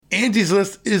Angie's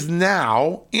List is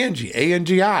now Angie,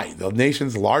 A-N-G-I, the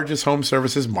nation's largest home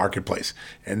services marketplace.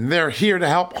 And they're here to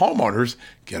help homeowners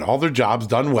get all their jobs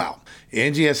done well.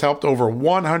 Angie has helped over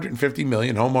 150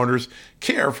 million homeowners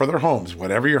care for their homes.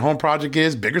 Whatever your home project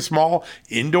is, big or small,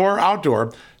 indoor or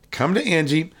outdoor, come to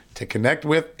Angie to connect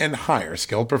with and hire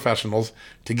skilled professionals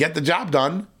to get the job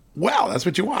done well. That's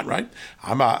what you want, right?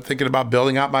 I'm thinking about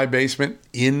building out my basement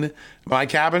in my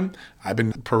cabin. I've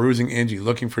been perusing Angie,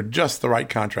 looking for just the right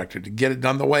contractor to get it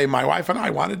done the way my wife and I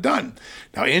want it done.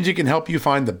 Now, Angie can help you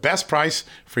find the best price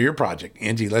for your project.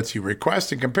 Angie lets you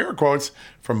request and compare quotes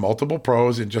from multiple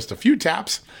pros in just a few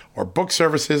taps, or book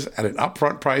services at an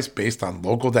upfront price based on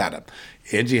local data.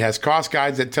 Angie has cost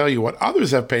guides that tell you what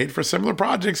others have paid for similar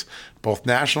projects, both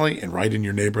nationally and right in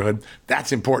your neighborhood.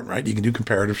 That's important, right? You can do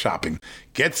comparative shopping.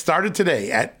 Get started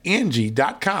today at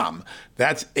Angie.com.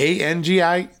 That's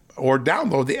A-N-G-I, or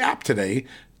download the app today.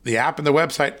 The app and the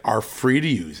website are free to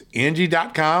use.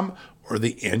 Angie.com or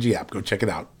the Angie app. Go check it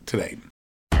out today.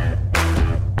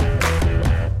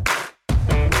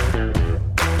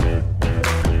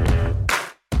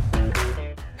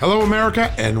 Hello,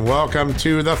 America, and welcome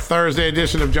to the Thursday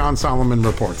edition of John Solomon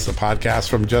Reports, the podcast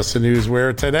from Just the News,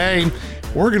 where today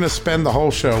we're going to spend the whole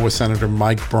show with Senator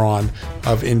Mike Braun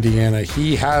of Indiana.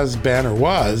 He has been, or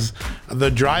was,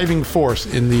 the driving force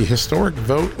in the historic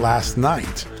vote last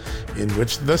night, in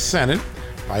which the Senate,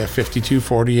 by a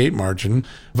 52-48 margin,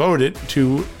 voted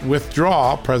to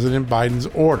withdraw President Biden's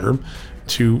order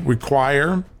to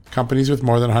require companies with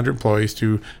more than 100 employees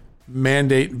to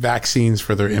mandate vaccines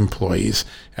for their employees.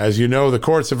 As you know, the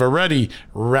courts have already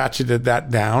ratcheted that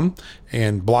down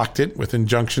and blocked it with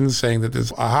injunctions saying that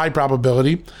there's a high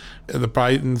probability that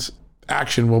Biden's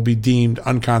action will be deemed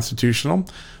unconstitutional.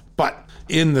 But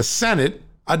in the Senate,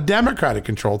 a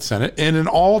Democratic-controlled Senate, in an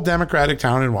all-Democratic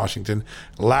town in Washington,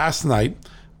 last night,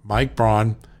 Mike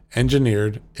Braun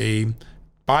engineered a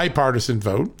bipartisan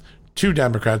vote. 2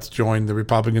 Democrats joined the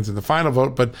Republicans in the final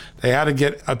vote, but they had to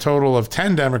get a total of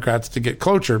 10 Democrats to get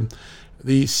cloture.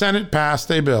 The Senate passed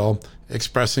a bill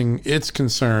expressing its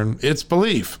concern, its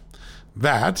belief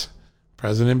that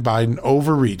President Biden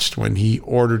overreached when he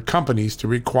ordered companies to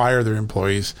require their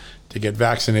employees to get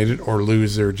vaccinated or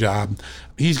lose their job.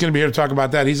 He's going to be here to talk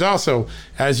about that. He's also,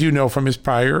 as you know from his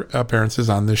prior appearances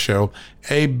on this show,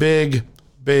 a big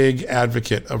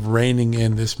advocate of reining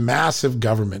in this massive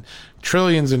government.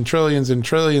 Trillions and trillions and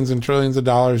trillions and trillions of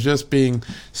dollars just being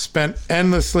spent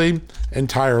endlessly and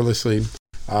tirelessly,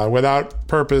 without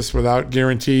purpose, without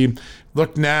guarantee.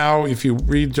 Look now, if you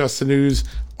read Just the News,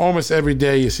 almost every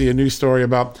day you see a news story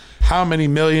about how many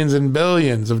millions and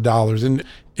billions of dollars. In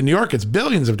New York, it's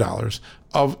billions of dollars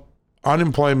of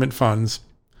unemployment funds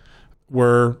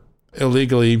were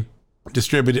illegally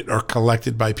distributed or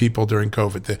collected by people during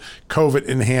COVID, the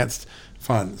COVID-enhanced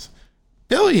funds.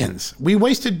 Billions. We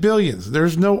wasted billions.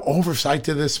 There's no oversight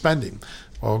to this spending.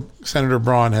 Well, Senator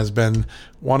Braun has been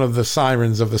one of the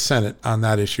sirens of the Senate on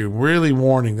that issue, really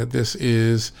warning that this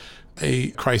is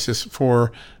a crisis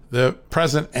for the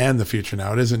present and the future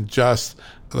now. It isn't just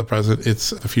the present, it's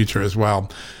the future as well.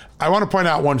 I want to point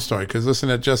out one story, because listen,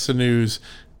 at Just the News,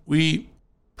 we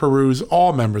peruse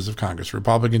all members of Congress,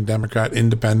 Republican, Democrat,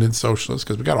 Independent, Socialist,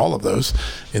 because we got all of those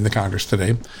in the Congress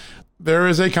today. There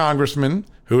is a congressman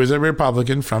who is a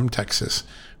Republican from Texas,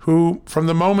 who, from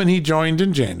the moment he joined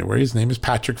in January, his name is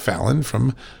Patrick Fallon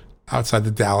from outside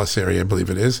the Dallas area, I believe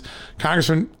it is,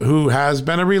 congressman who has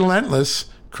been a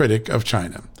relentless critic of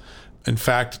China. In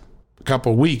fact, a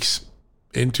couple weeks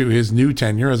into his new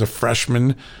tenure as a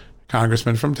freshman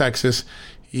congressman from Texas,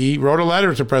 he wrote a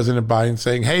letter to President Biden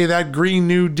saying, hey, that Green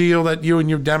New Deal that you and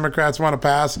your Democrats want to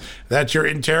pass, that your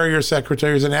Interior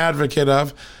Secretary is an advocate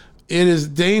of, it is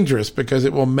dangerous because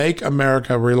it will make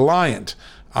America reliant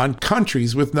on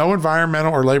countries with no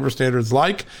environmental or labor standards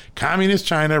like Communist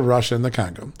China, Russia, and the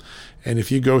Congo. And if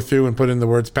you go through and put in the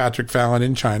words Patrick Fallon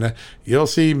in China, you'll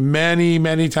see many,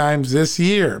 many times this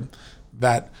year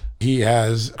that he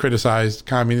has criticized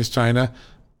Communist China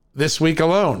this week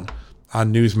alone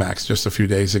on Newsmax just a few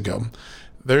days ago.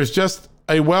 There's just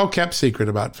a well-kept secret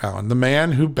about Fallon, the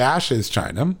man who bashes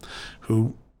China,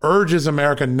 who urges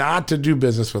America not to do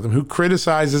business with him, who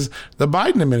criticizes the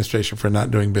Biden administration for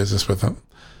not doing business with him,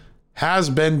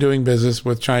 has been doing business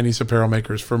with Chinese apparel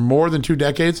makers for more than 2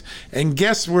 decades. And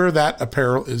guess where that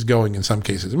apparel is going in some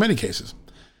cases, in many cases?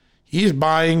 He's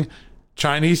buying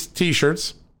Chinese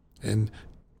T-shirts and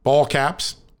ball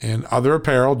caps and other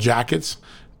apparel, jackets,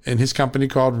 in his company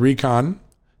called Recon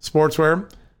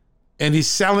Sportswear, and he's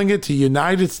selling it to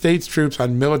United States troops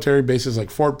on military bases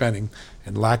like Fort Benning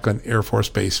and Lackland Air Force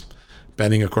Base.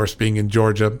 Benning, of course, being in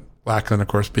Georgia, Lackland, of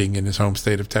course, being in his home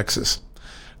state of Texas.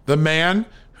 The man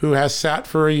who has sat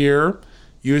for a year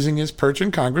using his perch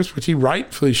in Congress, which he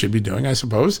rightfully should be doing, I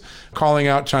suppose, calling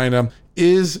out China,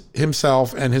 is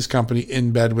himself and his company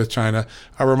in bed with China.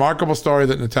 A remarkable story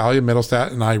that Natalia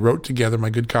Mittelstadt and I wrote together, my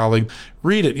good colleague.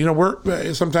 Read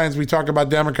it. Sometimes we talk about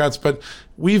Democrats, but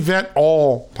we vet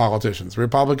all politicians,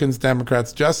 Republicans,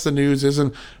 Democrats. Just the News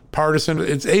isn't partisan,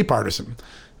 it's apartisan.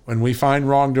 When we find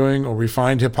wrongdoing or we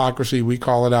find hypocrisy, we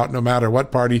call it out no matter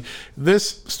what party.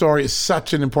 This story is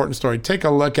such an important story. Take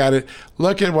a look at it.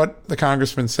 Look at what the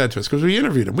congressman said to us, because we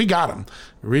interviewed him. We got him.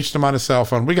 We reached him on his cell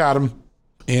phone. We got him.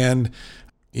 And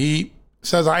he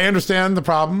says, I understand the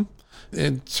problem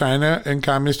in China, and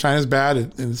communist China is bad.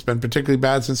 And it's been particularly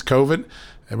bad since COVID.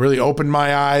 It really opened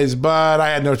my eyes, but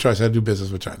I had no choice. I had to do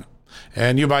business with China.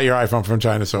 And you buy your iPhone from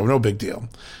China, so no big deal.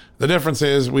 The difference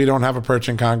is we don't have a perch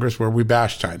in Congress where we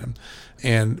bash China.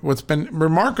 And what's been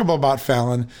remarkable about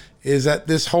Fallon is that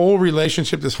this whole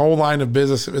relationship, this whole line of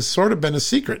business has sort of been a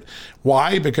secret.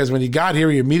 Why? Because when he got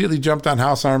here, he immediately jumped on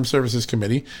House Armed Services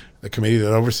Committee, the committee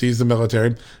that oversees the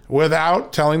military,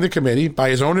 without telling the committee. By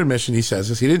his own admission, he says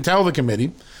this. He didn't tell the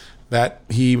committee that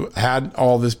he had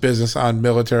all this business on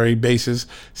military bases,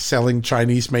 selling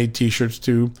Chinese-made T-shirts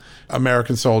to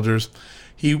American soldiers.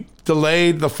 He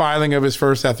delayed the filing of his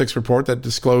first ethics report that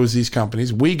disclosed these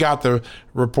companies. We got the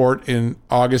report in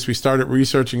August. We started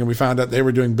researching and we found out they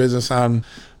were doing business on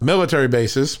military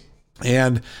bases.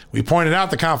 And we pointed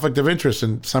out the conflict of interest.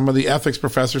 And some of the ethics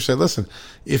professors said, listen,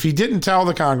 if he didn't tell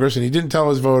the Congress and he didn't tell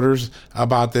his voters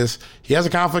about this, he has a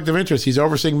conflict of interest. He's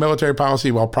overseeing military policy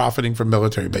while profiting from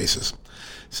military bases.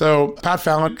 So Pat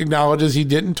Fallon acknowledges he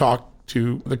didn't talk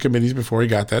to the committees before he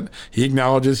got that. He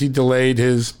acknowledges he delayed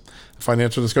his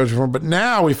financial disclosure form. But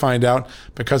now we find out,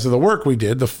 because of the work we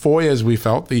did, the FOIAs we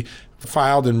felt, the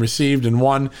filed and received and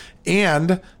won,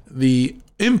 and the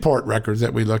import records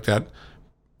that we looked at,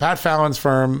 Pat Fallon's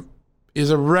firm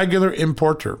is a regular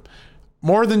importer.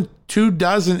 More than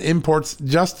 24 imports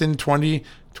just in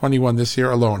 2021 this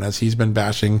year alone, as he's been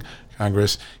bashing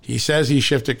Congress. He says he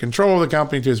shifted control of the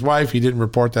company to his wife. He didn't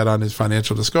report that on his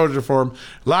financial disclosure form.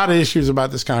 A lot of issues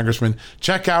about this congressman.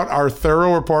 Check out our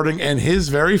thorough reporting and his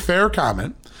very fair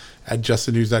comment at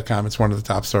justthenews.com. It's one of the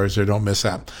top stories there. Don't miss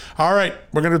that. All right,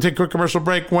 we're going to take a quick commercial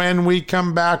break. When we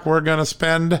come back, we're going to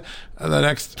spend the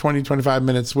next 25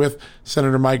 minutes with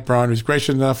Senator Mike Braun, who's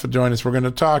gracious enough to join us. We're going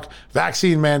to talk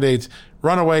vaccine mandates,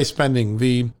 runaway spending,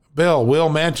 the bill. Will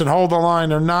Manchin hold the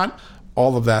line or not?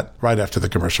 All of that right after the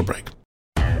commercial break.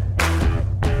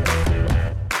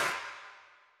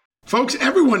 Folks,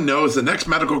 everyone knows the next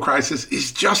medical crisis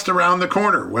is just around the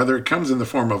corner, whether it comes in the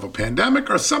form of a pandemic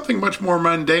or something much more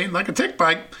mundane like a tick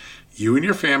bite. You and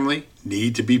your family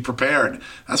need to be prepared.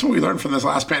 That's what we learned from this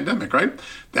last pandemic, right?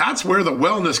 That's where the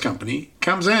Wellness Company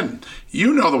comes in.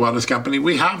 You know the Wellness Company.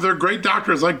 We have their great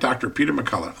doctors like Dr. Peter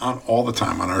McCullough on all the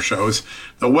time on our shows.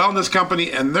 The Wellness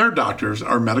Company and their doctors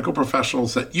are medical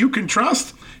professionals that you can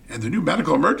trust, and the new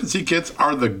medical emergency kits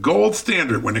are the gold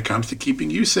standard when it comes to keeping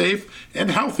you safe and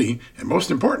healthy, and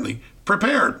most importantly,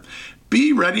 prepared.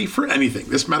 Be ready for anything.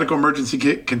 This medical emergency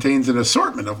kit contains an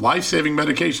assortment of life-saving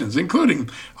medications, including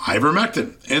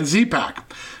ivermectin and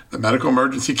Z-Pak. The medical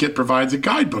emergency kit provides a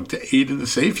guidebook to aid in the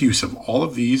safe use of all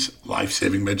of these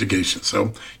life-saving medications,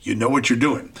 so you know what you're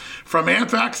doing. From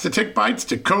anthrax to tick bites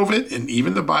to COVID and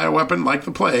even the bioweapon like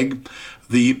the plague,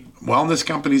 the Wellness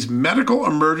Company's medical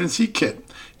emergency kit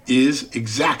is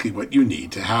exactly what you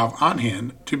need to have on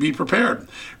hand to be prepared.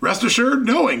 Rest assured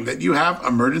knowing that you have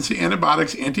emergency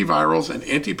antibiotics, antivirals, and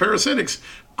antiparasitics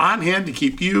on hand to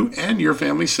keep you and your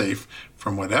family safe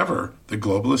from whatever the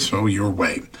globalists throw your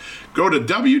way. Go to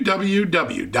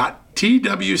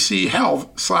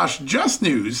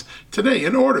www.twchealth/justnews today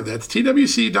and order. That's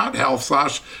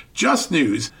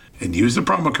twc.health/justnews and use the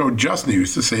promo code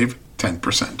JUSTNEWS to save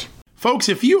 10%. Folks,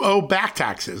 if you owe back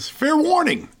taxes, fair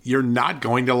warning, you're not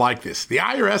going to like this. The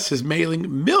IRS is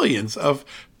mailing millions of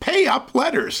pay-up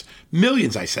letters.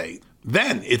 Millions, I say.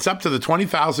 Then it's up to the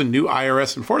 20,000 new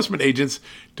IRS enforcement agents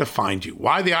to find you.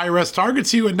 Why the IRS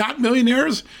targets you and not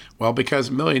millionaires? Well,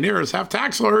 because millionaires have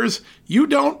tax lawyers. You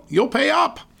don't. You'll pay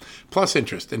up. Plus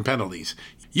interest and penalties.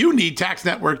 You need Tax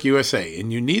Network USA,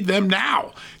 and you need them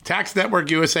now. Tax Network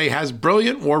USA has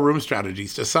brilliant war room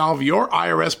strategies to solve your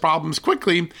IRS problems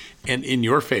quickly and in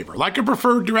your favor. Like a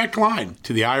preferred direct line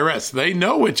to the IRS, they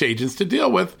know which agents to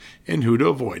deal with and who to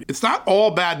avoid. It's not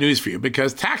all bad news for you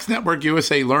because Tax Network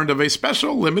USA learned of a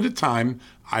special limited time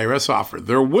IRS offer.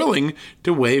 They're willing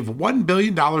to waive $1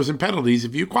 billion in penalties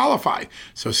if you qualify.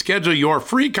 So schedule your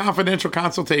free confidential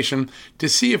consultation to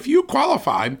see if you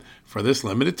qualify for this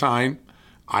limited time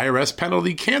IRS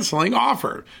penalty canceling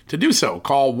offer. To do so,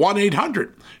 call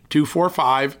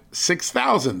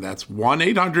 1-800-245-6000. That's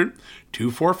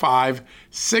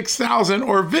 1-800-245-6000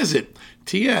 or visit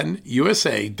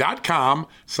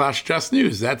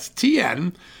tnusa.com/justnews. That's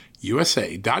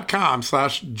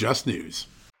tnusa.com/justnews.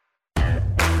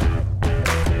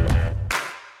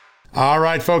 All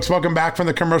right, folks, welcome back from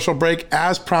the commercial break.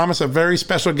 As promised, a very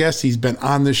special guest. He's been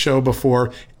on the show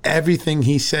before. Everything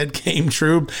he said came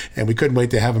true, and we couldn't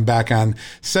wait to have him back on.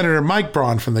 Senator Mike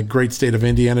Braun from the great state of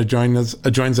Indiana joins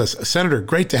us. Senator,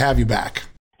 great to have you back.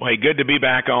 Well, hey, good to be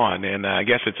back on, and I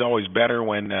guess it's always better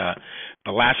when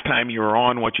the last time you were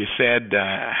on, what you said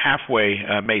halfway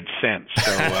made sense.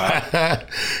 So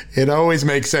it always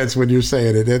makes sense when you're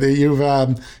saying it.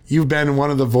 You've been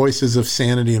one of the voices of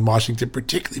sanity in Washington,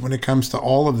 particularly when it comes to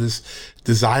all of this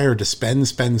desire to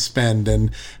spend.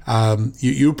 And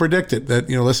you predicted that,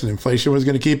 listen, inflation was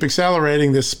going to keep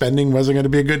accelerating. This spending wasn't going to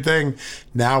be a good thing.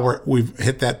 Now we've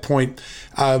hit that point.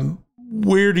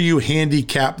 Where do you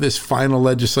handicap this final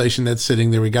legislation that's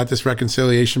sitting there? We got this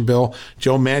reconciliation bill.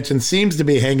 Joe Manchin seems to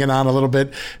be hanging on a little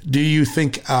bit. Do you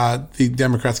think the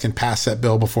Democrats can pass that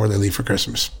bill before they leave for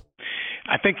Christmas?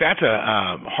 I think that's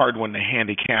a hard one to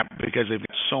handicap because they've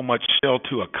got so much still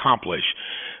to accomplish.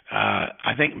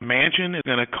 I think Manchin is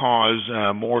going to cause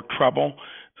more trouble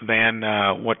than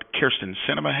what Kirsten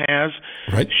Sinema has.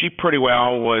 Right. She pretty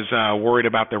well was worried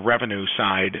about the revenue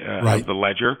side of the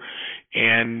ledger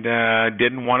and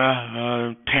didn't want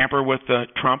to tamper with the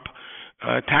Trump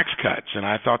tax cuts. And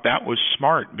I thought that was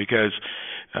smart because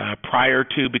prior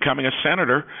to becoming a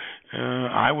senator,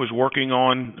 I was working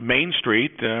on Main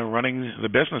Street, running the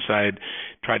business I had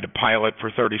tried to pilot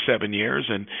for 37 years,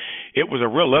 and it was a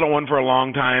real little one for a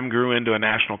long time, grew into a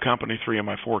national company 3 of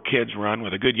my 4 kids run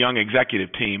with a good young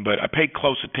executive team, but I paid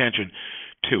close attention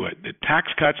to it. The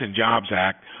Tax Cuts and Jobs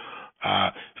Act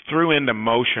threw into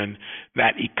motion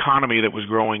that economy that was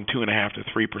growing 2.5% to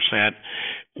 3%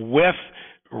 with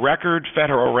record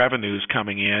federal revenues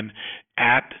coming in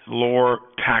at lower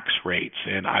tax rates.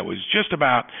 And I was just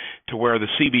about to where the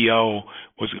CBO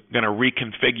was going to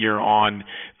reconfigure on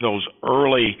those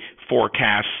early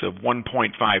forecasts of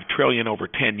 $1.5 trillion over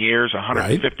 10 years,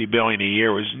 $150 billion a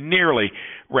year was nearly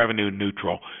revenue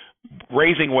neutral,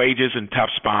 raising wages in tough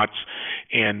spots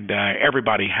and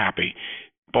everybody happy.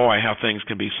 Boy, how things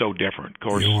can be so different. Of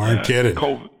course, you aren't kidding.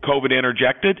 COVID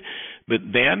interjected, but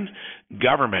then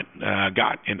government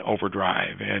got in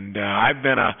overdrive. And I've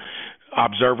been a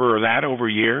observer of that over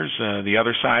years. The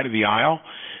other side of the aisle,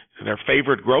 their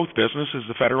favorite growth business is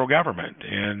the federal government.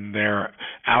 And they're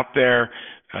out there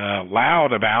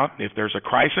loud about if there's a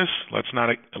crisis, let's not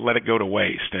let it go to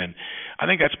waste. And I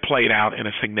think that's played out in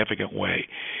a significant way.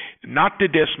 Not to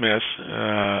dismiss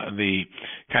the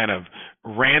kind of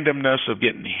randomness of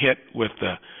getting hit with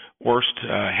the worst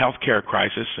healthcare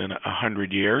crisis in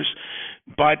 100 years,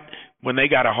 but when they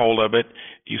got a hold of it,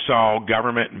 you saw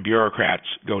government and bureaucrats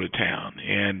go to town,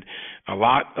 and a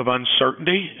lot of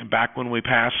uncertainty back when we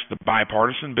passed the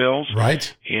bipartisan bills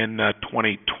in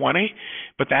 2020,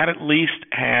 but that at least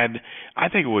had, I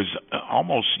think it was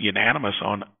almost unanimous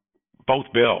on both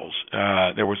bills.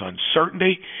 There was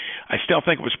uncertainty. I still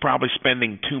think it was probably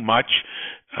spending too much.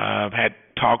 I've had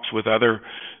talks with other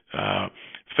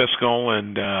fiscal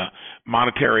and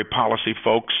monetary policy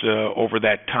folks over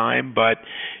that time, but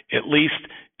at least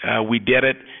we did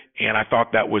it, and I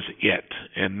thought that was it.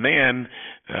 And then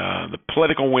the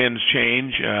political winds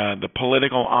change. The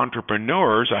political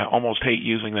entrepreneurs, I almost hate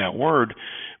using that word,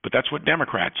 but that's what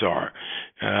Democrats are.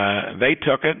 They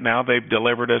took it. Now they've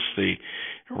delivered us the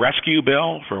rescue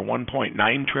bill for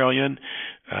 $1.9 trillion,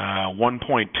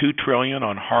 $1.2 trillion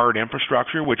on hard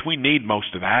infrastructure, which we need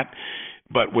most of that,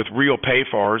 but with real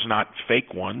pay-fors, not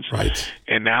fake ones. Right.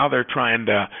 And now they're trying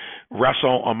to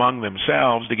wrestle among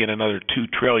themselves to get another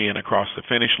 $2 trillion across the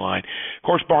finish line. Of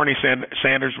course, Bernie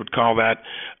Sanders would call that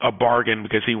a bargain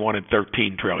because he wanted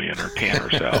 $13 trillion or 10 or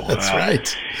so. That's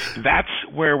right. That's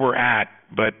where we're at.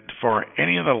 But for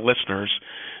any of the listeners,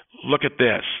 look at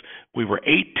this. We were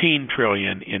 $18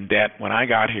 trillion in debt when I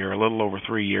got here a little over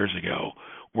 3 years ago.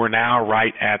 We're now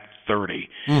right at 30.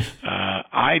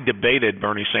 I debated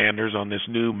Bernie Sanders on this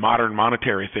new modern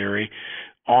monetary theory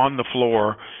on the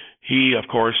floor. He, of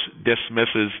course,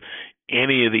 dismisses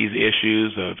any of these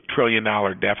issues of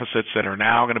trillion-dollar deficits that are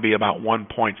now going to be about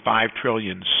 $1.5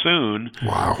 trillion soon.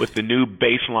 Wow. With the new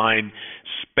baseline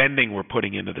spending we're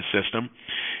putting into the system.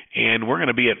 And we're going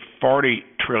to be at $40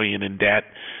 trillion in debt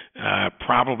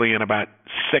probably in about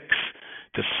 6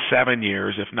 to 7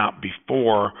 years, if not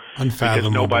before, because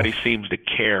nobody seems to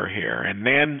care here. And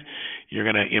then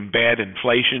You're going to embed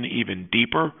inflation even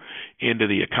deeper into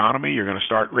the economy. You're going to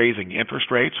start raising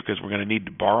interest rates because we're going to need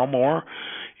to borrow more.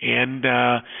 And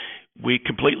we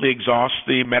completely exhaust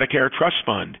the Medicare Trust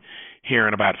Fund here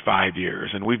in about 5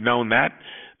 years. And we've known that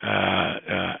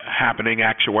happening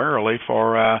actuarially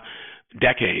for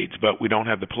decades, but we don't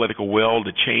have the political will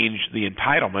to change the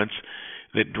entitlements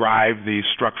that drive these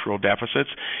structural deficits.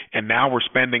 And now we're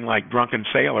spending like drunken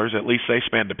sailors. At least they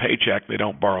spend a paycheck. They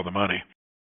don't borrow the money.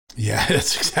 Yeah,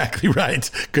 that's exactly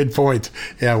right. Good point.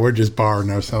 Yeah, we're just borrowing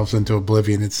ourselves into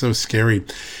oblivion. It's so scary.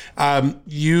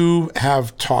 You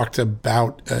have talked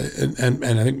about, and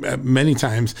I think many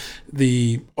times,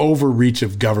 the overreach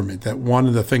of government, that one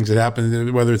of the things that happens,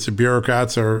 whether it's the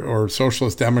bureaucrats or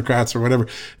socialist Democrats or whatever,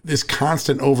 this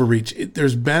constant overreach.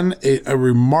 There's been a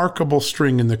remarkable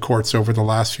string in the courts over the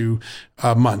last few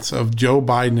months of Joe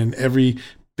Biden and every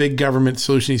big government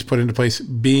solution he's put into place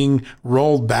being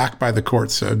rolled back by the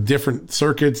courts. So different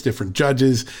circuits, different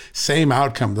judges, same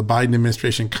outcome. The Biden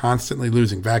administration constantly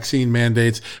losing vaccine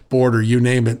mandates, border, you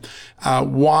name it.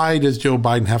 Why does Joe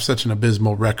Biden have such an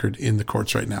abysmal record in the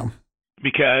courts right now?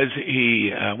 Because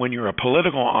when you're a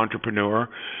political entrepreneur,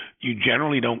 you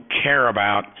generally don't care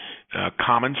about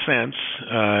common sense.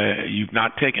 You've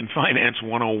not taken Finance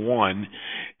 101.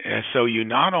 So you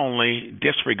not only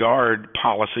disregard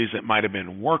policies that might have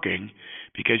been working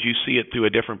because you see it through a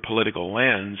different political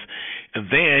lens, and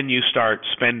then you start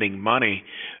spending money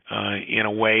in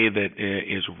a way that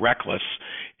is reckless,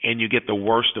 and you get the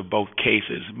worst of both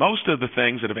cases. Most of the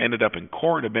things that have ended up in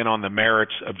court have been on the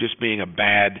merits of just being a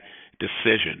bad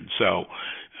decision. So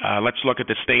let's look at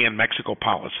the stay in Mexico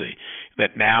policy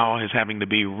that now is having to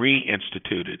be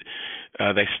reinstituted.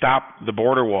 They stopped the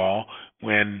border wall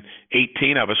when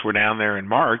 18 of us were down there in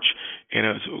March, and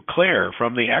it was clear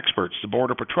from the experts, the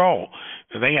Border Patrol,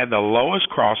 they had the lowest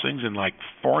crossings in like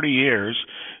 40 years.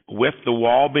 With the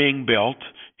wall being built,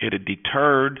 it had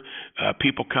deterred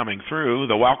people coming through.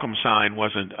 The welcome sign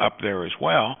wasn't up there as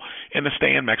well, and the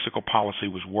stay in Mexico policy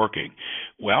was working.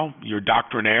 Well, you're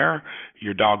doctrinaire,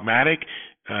 you're dogmatic.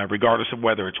 Regardless of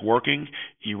whether it's working,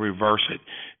 you reverse it.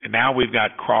 And now we've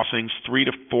got crossings 3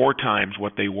 to 4 times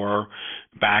what they were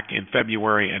back in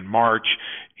February and March,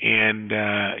 and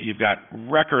you've got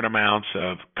record amounts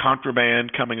of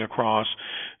contraband coming across.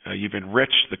 You've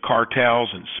enriched the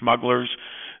cartels and smugglers.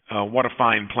 What a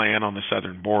fine plan on the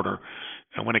southern border.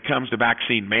 And when it comes to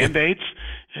vaccine mandates,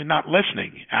 and not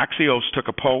listening. Axios took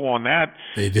a poll on that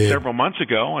several months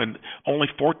ago, and only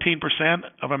 14%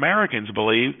 of Americans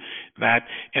believe that,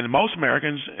 and most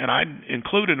Americans, and I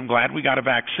included, I'm glad we got a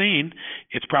vaccine.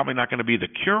 It's probably not going to be the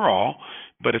cure-all,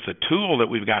 but it's a tool that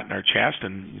we've got in our chest,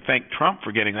 and thank Trump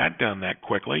for getting that done that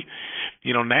quickly.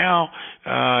 You know, now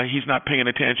he's not paying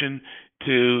attention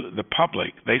to the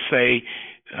public. They say,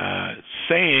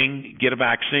 saying get a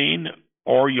vaccine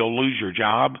or you'll lose your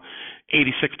job,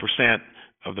 86%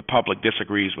 of the public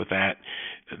disagrees with that.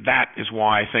 That is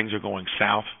why things are going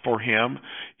south for him.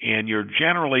 And you're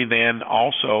generally then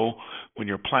also, when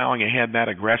you're plowing ahead that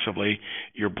aggressively,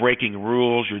 you're breaking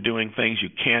rules, you're doing things you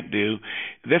can't do.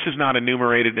 This is not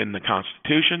enumerated in the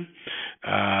Constitution.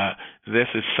 This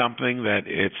is something that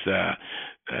it's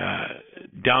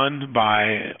done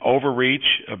by overreach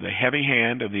of the heavy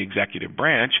hand of the executive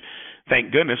branch.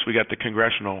 Thank goodness we got the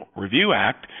Congressional Review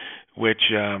Act, which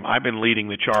I've been leading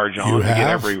the charge on. You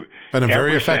have been a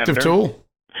very effective tool.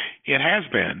 It has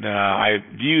been. I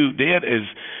viewed it as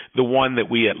the one that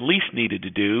we at least needed to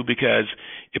do because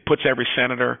it puts every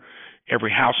senator,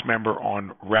 every House member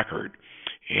on record.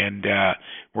 And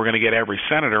we're going to get every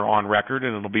senator on record,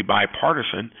 and it'll be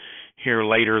bipartisan here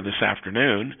later this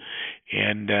afternoon.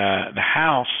 And the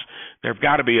House, there have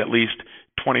got to be at least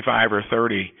 25 or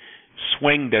 30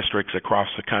 swing districts across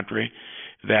the country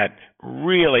that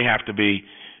really have to be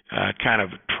kind of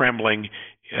trembling.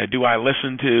 Do I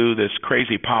listen to this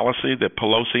crazy policy that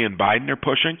Pelosi and Biden are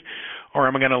pushing, or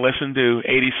am I going to listen to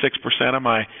 86% of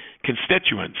my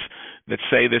constituents that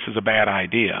say this is a bad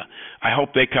idea? I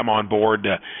hope they come on board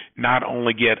to not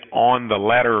only get on the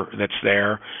letter that's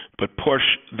there, but push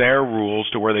their rules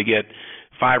to where they get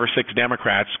 5 or 6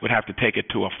 Democrats would have to take it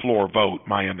to a floor vote,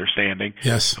 my understanding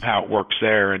of how it works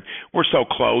there. And we're so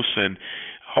close, and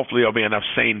hopefully there'll be enough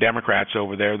sane Democrats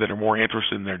over there that are more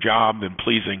interested in their job than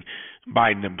pleasing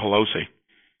Biden and Pelosi.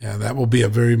 Yeah, that will be a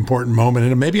very important moment,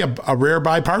 and maybe a rare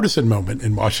bipartisan moment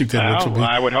in Washington. Which will be,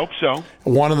 I would hope so.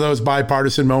 One of those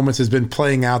bipartisan moments has been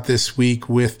playing out this week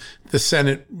with the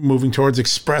Senate moving towards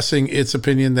expressing its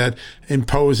opinion that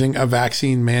imposing a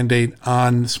vaccine mandate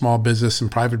on small business and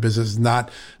private business is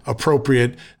not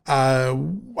appropriate.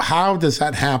 How does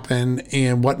that happen,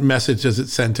 and what message does it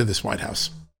send to this White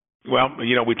House? Well,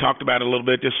 we talked about it a little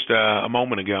bit just a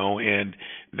moment ago, and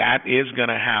that is going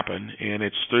to happen, and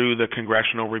it's through the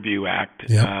Congressional Review Act.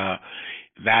 Yep.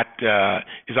 That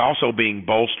is also being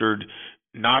bolstered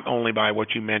not only by what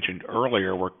you mentioned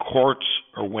earlier, where courts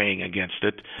are weighing against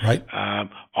it. Right.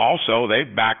 Also, they've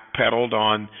backpedaled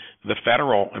on the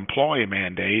federal employee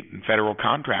mandate and federal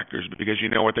contractors, because you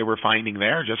know what they were finding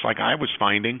there, just like I was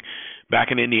finding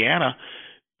back in Indiana,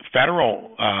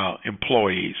 federal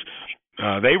employees.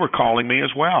 They were calling me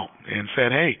as well and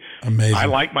said, hey, amazing. I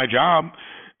like my job.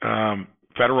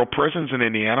 Federal prisons in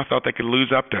Indiana thought they could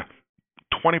lose up to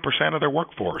 20% of their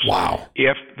workforce. Wow.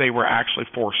 If they were actually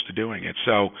forced to doing it.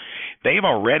 So they've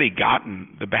already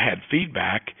gotten the bad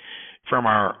feedback from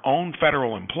our own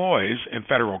federal employees and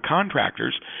federal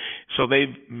contractors, so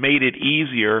they've made it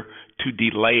easier to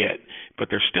delay it. But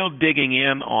they're still digging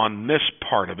in on this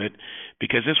part of it,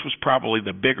 because this was probably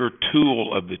the bigger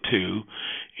tool of the two,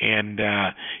 and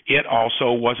it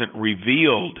also wasn't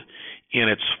revealed in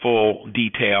its full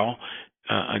detail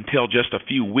until just a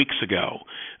few weeks ago.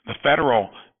 The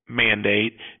federal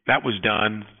mandate, that was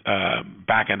done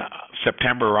back in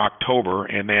September or October,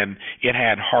 and then it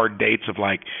had hard dates of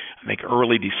I think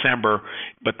early December,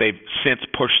 but they've since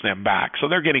pushed them back. So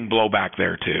they're getting blowback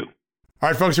there too. All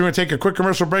right, folks, we're going to take a quick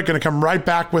commercial break and come right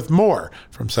back with more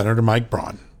from Senator Mike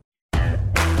Braun.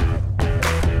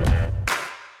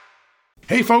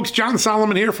 Hey folks, John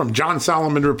Solomon here from John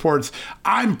Solomon Reports.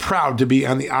 I'm proud to be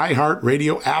on the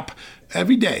iHeartRadio app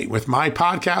every day with my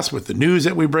podcast, with the news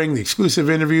that we bring, the exclusive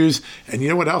interviews. And you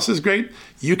know what else is great?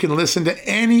 You can listen to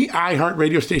any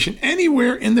iHeartRadio station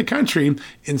anywhere in the country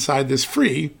inside this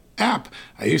free app.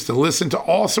 I used to listen to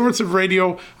all sorts of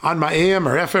radio on my AM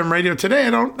or FM radio. Today, I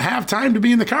don't have time to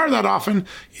be in the car that often.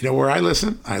 You know where I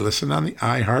listen? I listen on the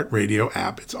iHeartRadio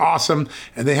app. It's awesome,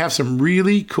 and they have some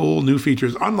really cool new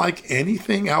features, unlike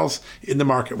anything else in the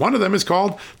market. One of them is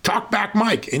called Talkback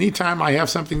Mike. Anytime I have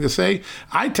something to say,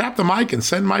 I tap the mic and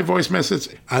send my voice message,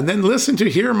 and then listen to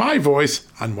hear my voice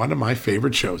on one of my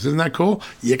favorite shows. Isn't that cool?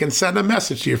 You can send a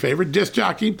message to your favorite disc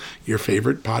jockey, your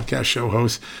favorite podcast show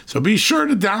host. So be sure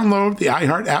to download the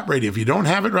iHeart app radio. If you don't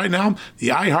have it right now, the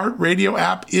iHeartRadio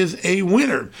app is a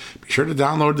winner. Be sure to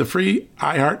download the free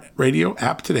iHeartRadio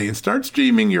app today and start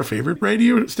streaming your favorite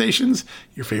radio stations,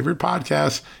 your favorite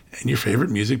podcasts, and your favorite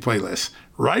music playlists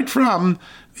right from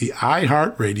the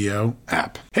iHeartRadio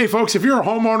app. Hey folks, if you're a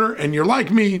homeowner and you're like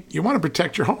me, you want to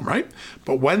protect your home, right?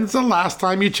 But when's the last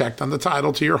time you checked on the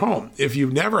title to your home? If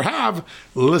you never have,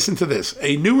 listen to this.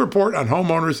 A new report on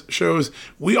homeowners shows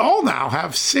we all now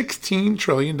have $16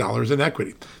 trillion in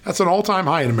equity. That's an all-time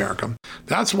high in America.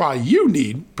 That's why you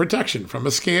need protection from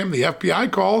a scam the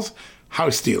FBI calls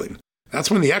house stealing.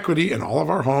 That's when the equity in all of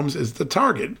our homes is the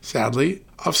target, sadly,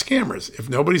 of scammers. If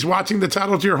nobody's watching the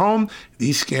title to your home,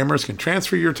 these scammers can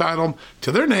transfer your title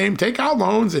to their name, take out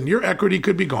loans, and your equity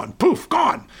could be gone. Poof,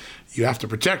 gone. You have to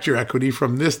protect your equity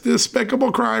from this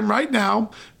despicable crime right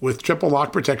now with triple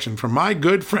lock protection from my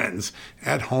good friends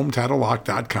at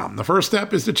HomeTitleLock.com. The first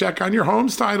step is to check on your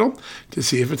home's title to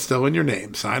see if it's still in your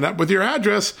name. Sign up with your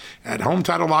address at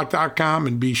HomeTitleLock.com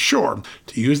and be sure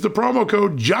to use the promo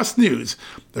code JUSTNEWS.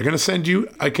 They're going to send you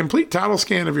a complete title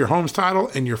scan of your home's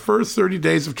title and your first 30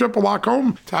 days of triple lock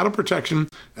home title protection.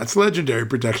 That's legendary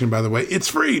protection, by the way. It's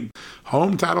free.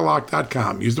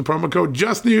 HomeTitleLock.com. Use the promo code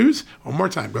JUSTNEWS. One more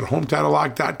time, go to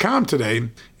HomeTitleLock.com today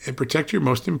and protect your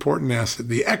most important asset,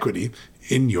 the equity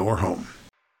in your home.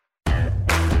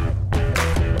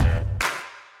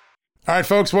 All right,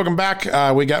 folks, welcome back.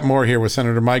 We got more here with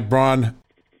Senator Mike Braun.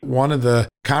 One of the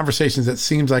conversations that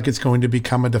seems like it's going to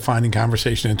become a defining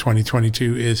conversation in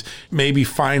 2022 is maybe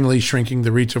finally shrinking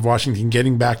the reach of Washington,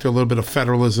 getting back to a little bit of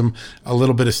federalism, a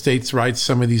little bit of states' rights.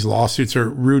 Some of these lawsuits are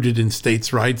rooted in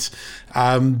states' rights.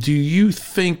 Do you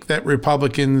think that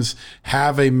Republicans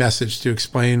have a message to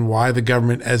explain why the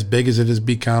government, as big as it has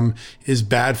become, is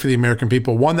bad for the American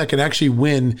people, one that can actually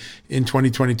win in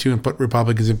 2022 and put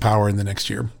Republicans in power in the next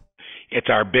year? It's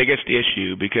our biggest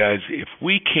issue, because if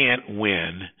we can't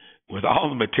win with all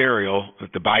the material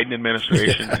that the Biden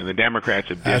administration and the Democrats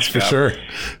have dished up, sure.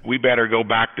 We better go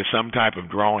back to some type of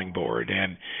drawing board.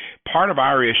 And part of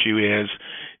our issue is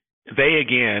they,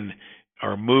 again,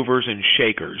 are movers and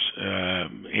shakers,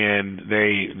 and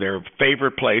their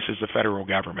favorite place is the federal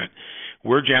government.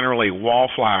 We're generally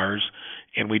wallflowers,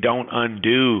 and we don't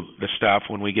undo the stuff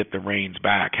when we get the reins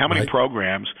back. How many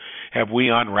programs have we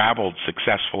unraveled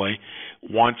successfully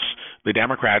once the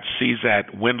Democrats seize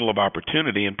that window of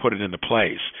opportunity and put it into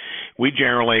place? We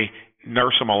generally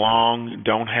nurse them along,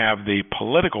 don't have the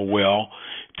political will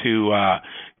to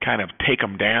kind of take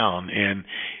them down, and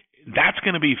that's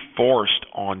going to be forced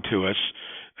onto us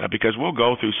because we'll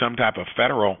go through some type of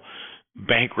federal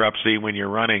bankruptcy when you're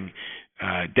running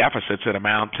deficits that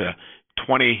amount to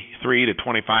 23 to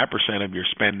 25% of your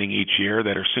spending each year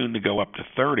that are soon to go up to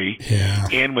 30. Yeah.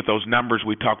 And with those numbers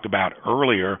we talked about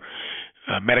earlier,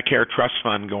 Medicare trust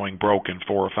fund going broke in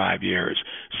 4 or 5 years,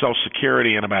 Social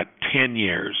Security in about 10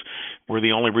 years. We're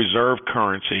the only reserve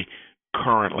currency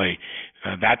currently.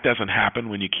 That doesn't happen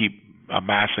when you keep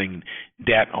amassing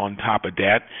debt on top of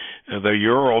debt. The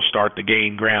euro will start to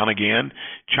gain ground again.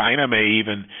 China may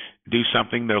even do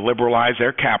something to liberalize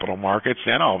their capital markets.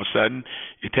 Then all of a sudden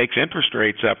it takes interest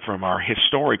rates up from our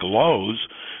historic lows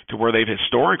to where they've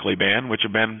historically been, which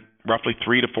have been roughly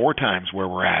 3 to 4 times where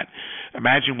we're at.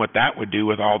 Imagine what that would do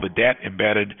with all the debt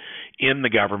embedded in the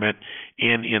government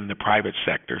and in the private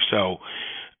sector. So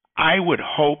I would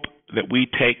hope that we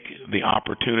take the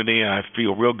opportunity, and I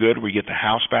feel real good we get the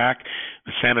House back.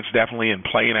 The Senate's definitely in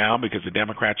play now because the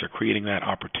Democrats are creating that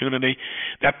opportunity.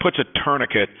 That puts a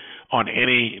tourniquet on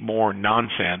any more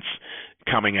nonsense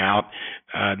coming out.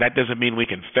 That doesn't mean we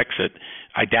can fix it.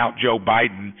 I doubt Joe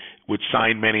Biden would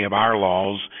sign many of our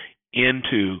laws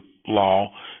into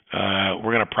law.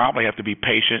 We're going to probably have to be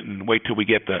patient and wait till we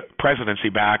get the presidency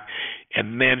back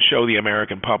and then show the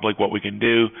American public what we can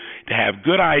do to have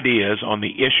good ideas on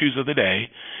the issues of the day,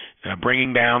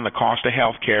 bringing down the cost of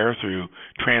health care through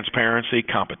transparency,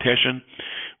 competition,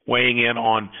 weighing in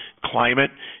on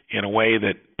climate in a way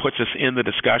that puts us in the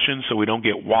discussion so we don't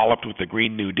get walloped with the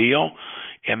Green New Deal.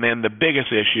 And then the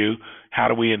biggest issue, how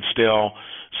do we instill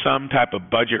some type of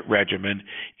budget regimen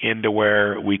into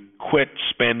where we quit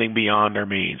spending beyond our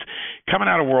means? Coming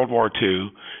out of World War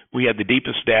II, we had the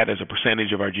deepest debt as a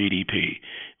percentage of our GDP.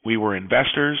 We were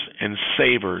investors and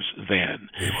savers then.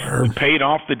 We paid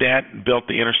off the debt and built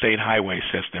the interstate highway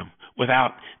system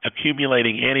without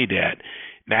accumulating any debt.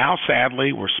 Now,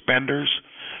 sadly, we're spenders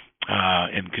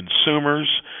and consumers,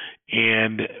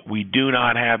 and we do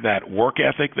not have that work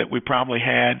ethic that we probably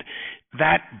had.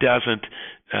 That doesn't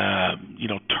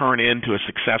turn into a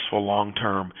successful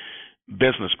long-term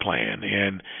business plan.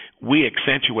 And we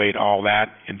accentuate all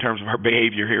that in terms of our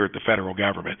behavior here at the federal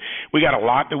government. We got a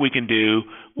lot that we can do.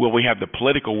 Will we have the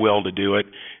political will to do it,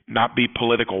 not be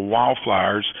political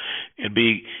wildflowers and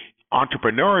be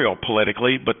entrepreneurial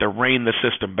politically, but to rein the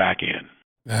system back in?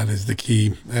 That is the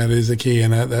key. That is the key.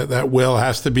 And that will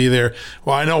has to be there.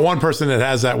 Well, I know one person that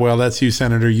has that will. That's you,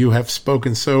 Senator. You have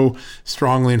spoken so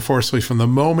strongly and forcefully from the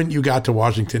moment you got to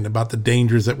Washington about the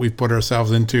dangers that we've put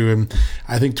ourselves into. And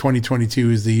I think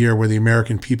 2022 is the year where the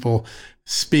American people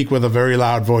speak with a very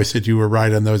loud voice that you were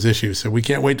right on those issues. So we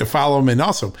can't wait to follow them and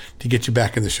also to get you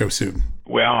back in the show soon.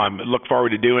 Well, I look forward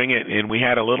to doing it. And we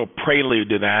had a little prelude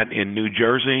to that in New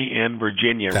Jersey and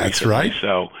Virginia That's recently. right.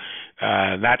 So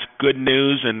that's good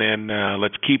news, and then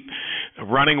let's keep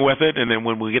running with it, and then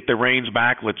when we get the reins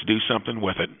back, let's do something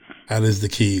with it. That is the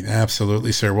key.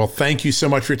 Absolutely, sir. Well, thank you so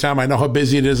much for your time. I know how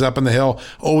busy it is up on the Hill.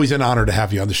 Always an honor to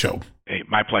have you on the show. Hey,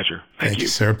 my pleasure. Thank you,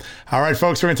 sir. All right,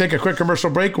 folks, we're going to take a quick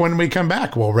commercial break. When we come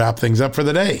back, we'll wrap things up for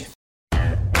the day.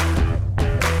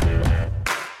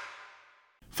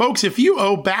 Folks, if you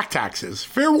owe back taxes,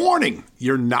 fair warning,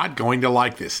 you're not going to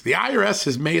like this. The IRS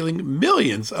is mailing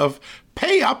millions of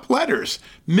pay-up letters.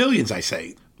 Millions, I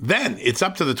say. Then it's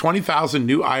up to the 20,000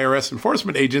 new IRS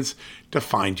enforcement agents to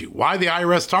find you. Why the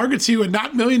IRS targets you and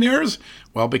not millionaires?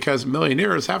 Well, because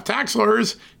millionaires have tax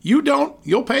lawyers. You don't,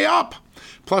 you'll pay up.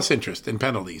 Plus interest and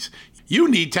penalties. You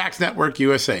need Tax Network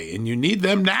USA, and you need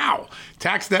them now.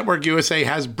 Tax Network USA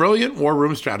has brilliant war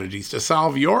room strategies to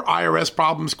solve your IRS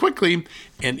problems quickly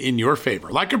and in your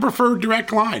favor. Like a preferred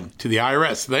direct line to the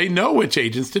IRS. They know which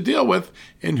agents to deal with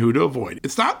and who to avoid.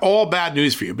 It's not all bad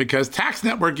news for you because Tax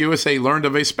Network USA learned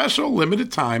of a special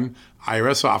limited time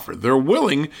IRS offer. They're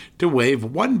willing to waive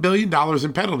 $1 billion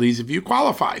in penalties if you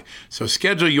qualify. So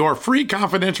schedule your free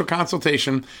confidential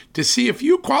consultation to see if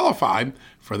you qualify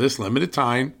for this limited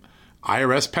time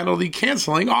IRS penalty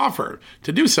canceling offer.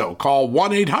 To do so, call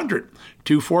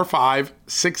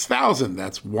 1-800-245-6000.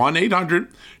 That's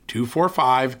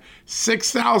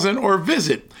 1-800-245-6000 or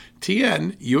visit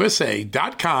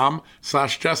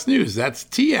tnusa.com/justnews. That's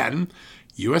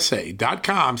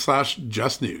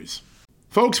tnusa.com/justnews.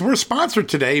 Folks, we're sponsored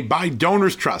today by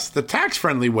Donors Trust, the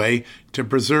tax-friendly way to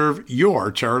preserve your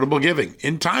charitable giving.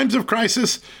 In times of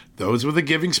crisis, those with a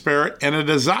giving spirit and a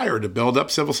desire to build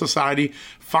up civil society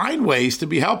find ways to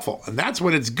be helpful. And that's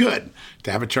when it's good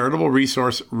to have a charitable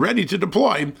resource ready to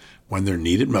deploy when they're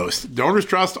needed most. Donors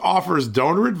Trust offers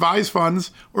donor-advised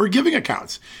funds or giving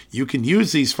accounts. You can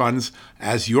use these funds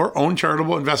as your own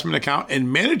charitable investment account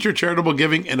and manage your charitable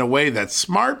giving in a way that's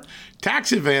smart,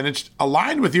 tax-advantaged,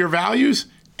 aligned with your values,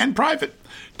 and private.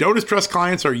 Donors Trust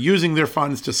clients are using their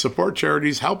funds to support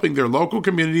charities helping their local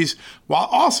communities while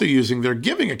also using their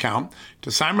giving account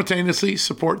to simultaneously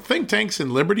support think tanks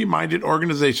and liberty-minded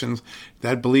organizations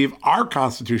that believe our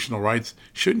constitutional rights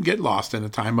shouldn't get lost in a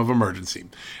time of emergency.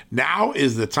 Now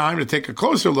is the time to take a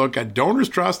closer look at Donors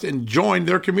Trust and join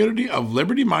their community of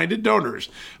liberty-minded donors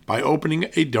by opening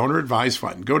a donor-advised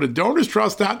fund. Go to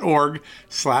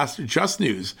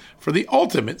donorstrust.org/justnews for the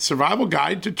ultimate survival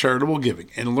guide to charitable giving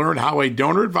and learn how a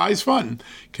donor-advised fund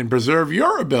can preserve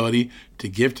your ability to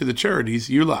give to the charities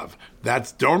you love.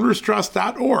 That's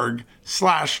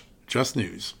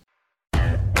donorstrust.org/justnews.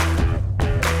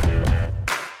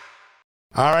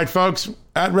 All right, folks,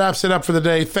 that wraps it up for the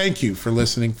day. Thank you for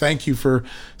listening. Thank you for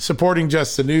supporting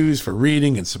Just the News, for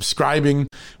reading and subscribing,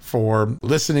 for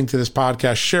listening to this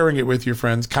podcast, sharing it with your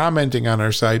friends, commenting on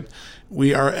our site.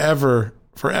 We are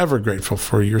forever grateful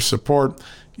for your support,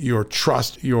 your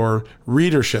trust, your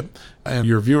readership, and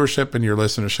your viewership and your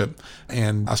listenership.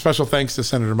 And a special thanks to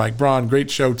Senator Mike Braun.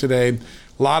 Great show today.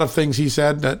 A lot of things he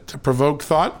said that provoked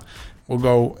thought. We'll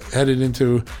go headed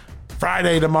into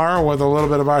Friday tomorrow with a little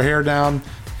bit of our hair down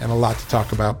and a lot to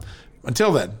talk about.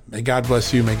 Until then, may God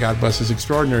bless you. May God bless this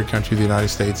extraordinary country, the United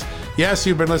States. Yes,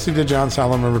 you've been listening to John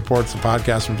Solomon Reports, the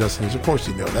podcast from Just News. Of course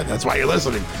you know that. That's why you're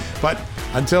listening. But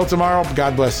until tomorrow,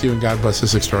 God bless you and God bless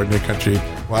this extraordinary country.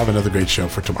 We'll have another great show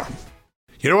for tomorrow.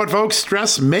 You know what, folks?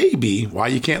 Stress may be why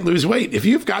you can't lose weight. If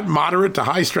you've got moderate to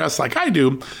high stress like I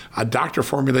do, a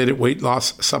doctor-formulated weight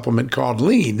loss supplement called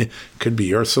Lean could be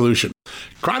your solution.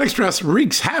 Chronic stress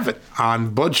wreaks havoc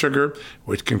on blood sugar,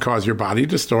 which can cause your body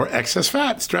to store excess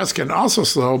fat. Stress can also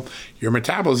slow your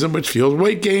metabolism, which fuels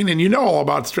weight gain, and you know all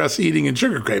about stress eating and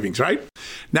sugar cravings, right?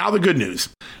 Now the good news.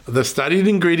 The studied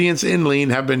ingredients in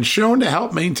Lean have been shown to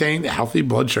help maintain healthy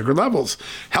blood sugar levels,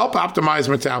 help optimize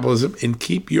metabolism, and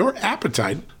keep your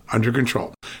appetite under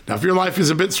control. Now, if your life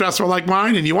is a bit stressful like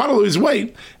mine and you want to lose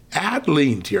weight, add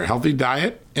Lean to your healthy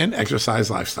diet and exercise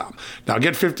lifestyle. Now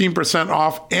get 15%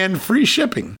 off and free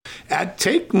shipping at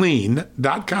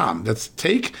takelean.com. That's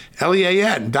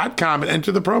takelean.com and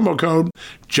enter the promo code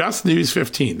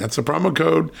JustNews15. That's the promo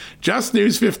code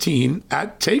JustNews15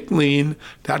 at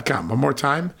takelean.com. One more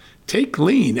time,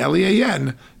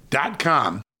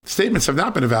 takelean.com. Statements have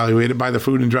not been evaluated by the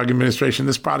Food and Drug Administration.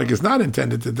 This product is not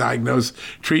intended to diagnose,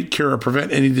 treat, cure, or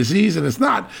prevent any disease, and it's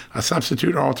not a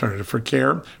substitute or alternative for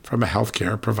care from a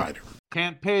healthcare provider.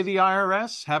 Can't pay the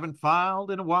IRS? Haven't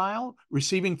filed in a while?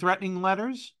 Receiving threatening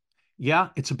letters? Yeah,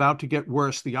 it's about to get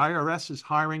worse. The IRS is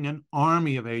hiring an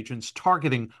army of agents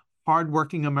targeting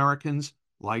hardworking Americans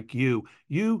like you.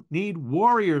 You need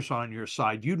warriors on your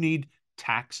side. You need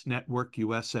Tax Network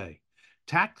USA.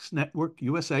 Tax Network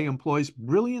USA employs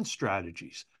brilliant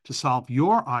strategies to solve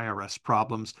your IRS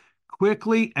problems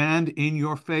quickly and in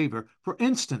your favor. For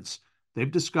instance,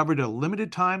 they've discovered a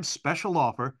limited-time special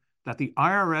offer that the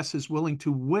IRS is willing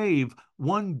to waive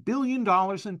 $1 billion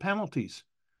in penalties.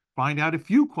 Find out if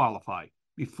you qualify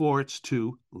before it's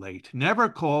too late. Never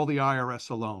call the IRS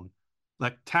alone.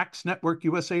 Let Tax Network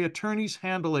USA attorneys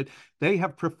handle it. They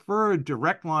have preferred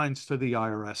direct lines to the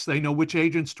IRS. They know which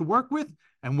agents to work with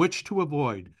and which to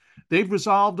avoid. They've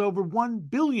resolved over $1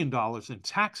 billion in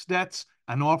tax debts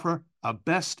and offer a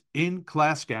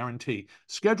best-in-class guarantee.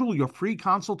 Schedule your free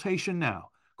consultation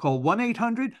now. Call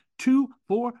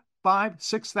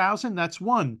 1-800-245-6000. That's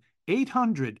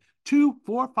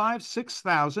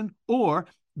 1-800-245-6000 or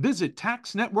visit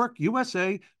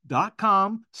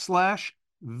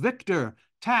taxnetworkusa.com/Victor.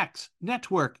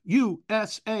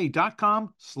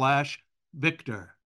 taxnetworkusa.com/Victor.